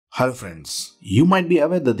Hello friends, you might be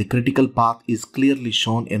aware that the critical path is clearly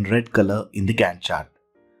shown in red color in the Gantt chart.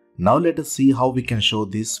 Now let us see how we can show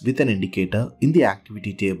this with an indicator in the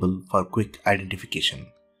activity table for quick identification.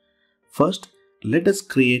 First, let us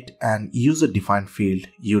create an user-defined field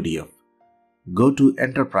UDF. Go to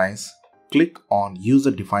Enterprise, click on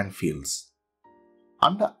User-Defined Fields.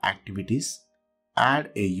 Under Activities,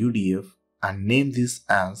 add a UDF and name this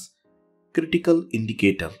as Critical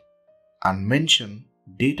Indicator and mention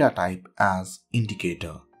data type as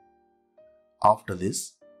indicator. After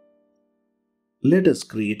this, let us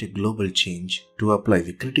create a global change to apply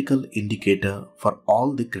the critical indicator for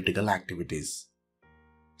all the critical activities.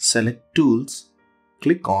 Select Tools,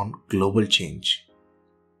 click on Global Change.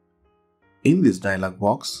 In this dialog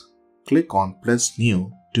box, click on Plus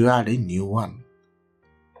New to add a new one.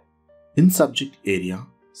 In Subject area,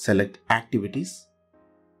 select Activities.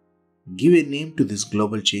 Give a name to this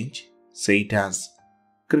global change, say it as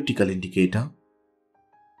Critical Indicator.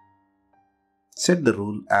 Set the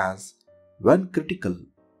rule as when critical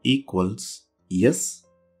equals yes,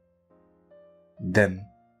 then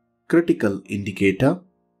critical indicator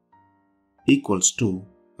equals to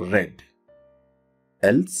red,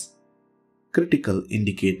 else critical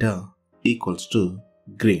indicator equals to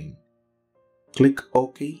green. Click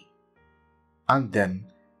OK and then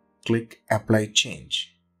click Apply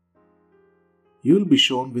Change. You will be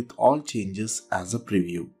shown with all changes as a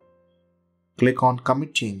preview. Click on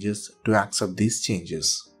Commit Changes to accept these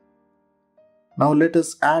changes. Now let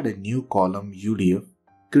us add a new column UDF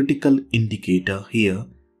Critical Indicator here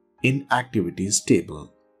in Activities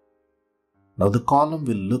table. Now the column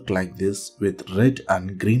will look like this with red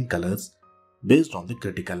and green colors based on the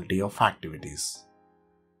criticality of activities.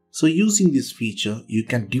 So using this feature, you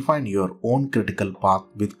can define your own critical path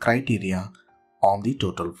with criteria on the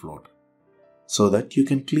total float, so that you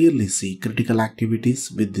can clearly see critical activities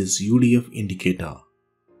with this UDF indicator.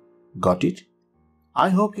 Got it? I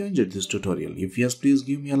hope you enjoyed this tutorial. If yes, please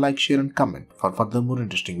give me a like, share and comment. For further more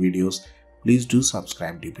interesting videos, please do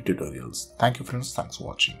subscribe dptutorials. Thank you friends, thanks for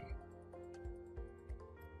watching.